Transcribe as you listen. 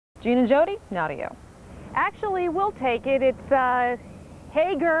Gene and Jody, now to you. Actually, we'll take it. It's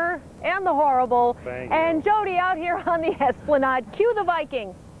Hager and the Horrible. And Jody out here on the Esplanade. Cue the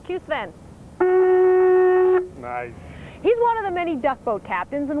Viking. Cue Sven. Nice. He's one of the many duck boat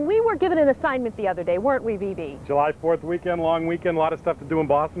captains, and we were given an assignment the other day, weren't we, VB? July 4th weekend, long weekend, a lot of stuff to do in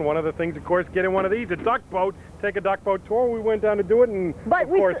Boston. One of the things, of course, get in one of these, a duck boat, take a duck boat tour. We went down to do it, and but of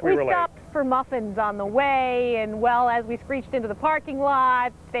course we were late. Stopped for muffins on the way, and, well, as we screeched into the parking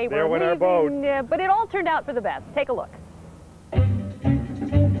lot, they were leaving. Our boat. But it all turned out for the best. Take a look.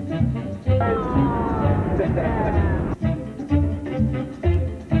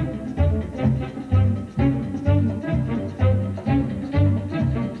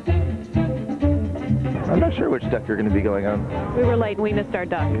 I'm not sure which duck you're going to be going on. We were late and we missed our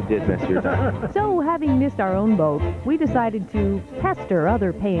duck. You did miss your duck. So, having missed our own boat, we decided to pester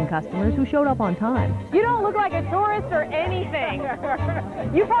other paying customers who showed up on time. You don't look like a tourist or anything.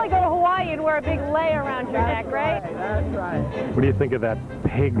 You probably go to Hawaii and wear a big lei around your neck, right? That's right. What do you think of that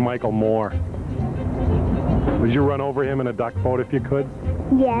pig Michael Moore? Would you run over him in a duck boat if you could?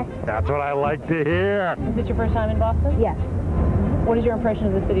 Yes. That's what I like to hear. Is it your first time in Boston? Yes. What is your impression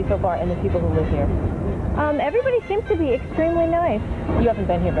of the city so far and the people who live here? Everybody seems to be extremely nice. You haven't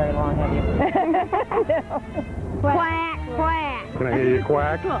been here very long, have you? No. Quack, quack. Can I hear you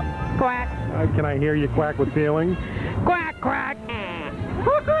quack? Quack. Can I hear you quack with feeling? Quack, quack.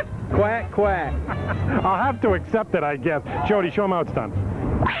 Quack, quack. I'll have to accept it, I guess. Jody, show him how it's done.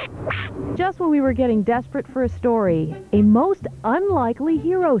 Just when we were getting desperate for a story, a most unlikely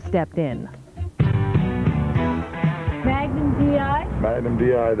hero stepped in. Magnum DI. Magnum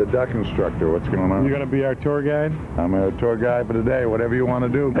DI, the duck instructor. What's going on? You gonna be our tour guide? I'm a tour guide for today, whatever you want to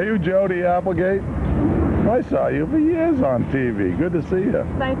do. Hey, you Jody Applegate? I saw you for years on TV. Good to see you.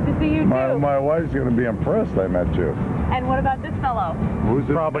 Nice to see you, too. My wife's going to be impressed I met you. And what about this fellow? Who's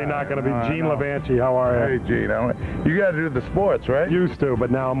this Probably guy? not going to be No, Gene no. Levanchi. How are you? Hey, Gene. You got to do the sports, right? Used to, but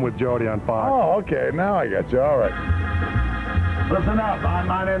now I'm with Jody on Fox. Oh, okay. Now I get you. All right. Listen up.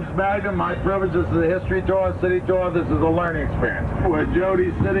 My name's Magnum. My privilege. This is a history tour, city tour. This is a learning experience. Where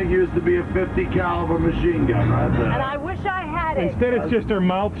Jody's sitting used to be a 50 caliber machine gun right there. And I wish I had it. Instead, it's just her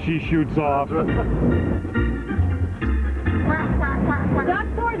mouth she shoots off. Duck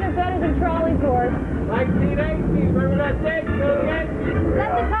tours are better than trolley tours. 1980, remember that date? Is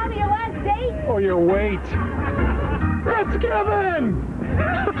that the time of your last date? Oh, your weight. Fitzgibbon!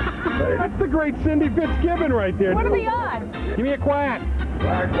 That's the great Cindy Fitzgibbon right there. What are the odds? Give me a quack.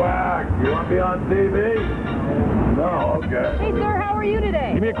 Quack, quack. You want to be on TV? No, okay. Hey, sir, how are you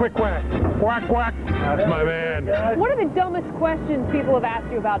today? Give me a quick quack. Quack, quack. That's my man. What are the dumbest questions people have asked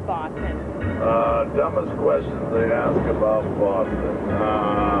you about Boston? Dumbest questions they ask about Boston.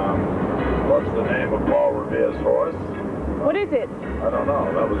 What's the name of Paul Revere's horse? What is it? I don't know.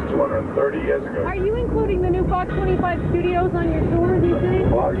 That was 230 years ago. Are you including the new Fox 25 studios on your tour these days?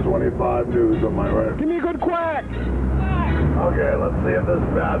 Fox 25 News on my right. Give me a good quack. Okay, let's see if this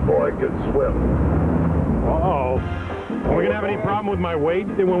bad boy can swim. Uh-oh. Are we going to have any problem with my weight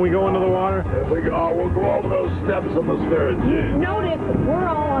when we go into the water? If we go, we'll go over those steps on the stairs, Gene. Notice we're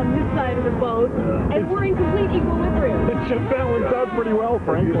all on this side of the boat, and we're in complete equilibrium. It should balance out pretty well,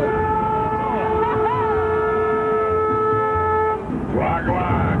 frankly. Quack,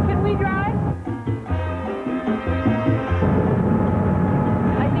 quack. Can we drive?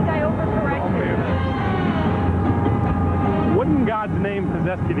 I think I overcorrected. What in God's name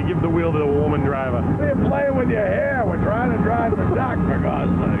possessed you to give the wheel to the woman driver? You're playing with your hair. We're trying to drive the duck, for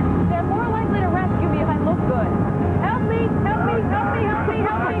God's sake. They're more likely to rescue me if I look good. Help me! Help me! Help me! Help me!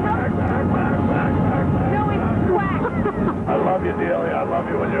 Help me! Help me! Joey, quack! I love you, Delia. I love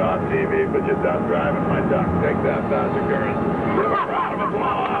you when you're on TV, but you're done driving my duck. Take that, massacre, and give a round of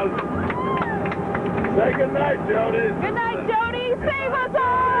applause. Say good night, Jody. Good night, Jody! Save us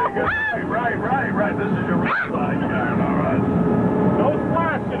all! Good night. Right. This is your red flag, Karen, all right? No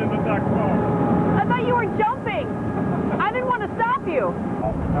splashing in the duck boat. I thought you were jumping. I didn't want to stop you.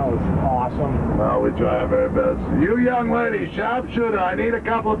 That was awesome. Well, we try our very best. You young lady, sharpshooter, I need a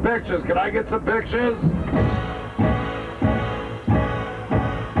couple of pictures. Can I get some pictures?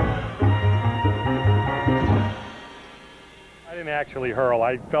 I didn't actually hurl.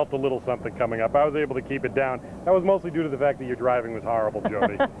 I felt a little something coming up. I was able to keep it down. That was mostly due to the fact that your driving was horrible,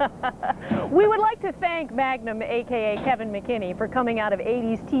 Jody. We would like to thank Magnum, a.k.a. Kevin McKinney, for coming out of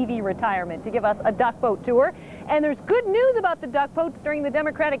 80s TV retirement to give us a duck boat tour. And there's good news about the duck boats during the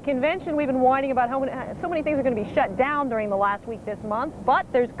Democratic Convention. We've been whining about how so many things are going to be shut down during the last week this month. But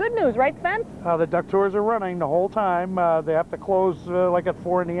there's good news, right, Sven? The duck tours are running the whole time. They have to close like at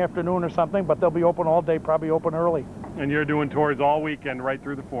 4 in the afternoon or something, but they'll be open all day, probably open early. And you're doing tours all weekend right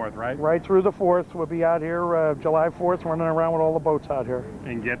through the 4th, right? Right through the 4th. We'll be out here July 4th, running around with all the boats out here.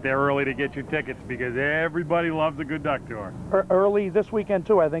 And get there early to get your tickets because everybody loves a good duck tour. Early this weekend,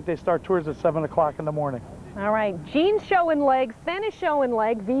 too. I think they start tours at 7 o'clock in the morning. All right, Gene's showing leg, Sven is showing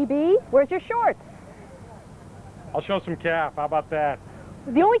leg. VB, where's your shorts? I'll show some calf. How about that?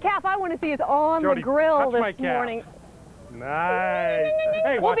 The only calf I want to see is on Jody, the grill touch my this calf. morning. Nice.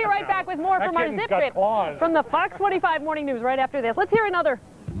 Hey, We'll be watch right out. back with more That from our kitten's Zip got Trip claws. from the Fox 25 Morning News right after this. Let's hear another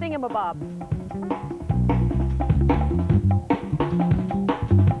thingamabob.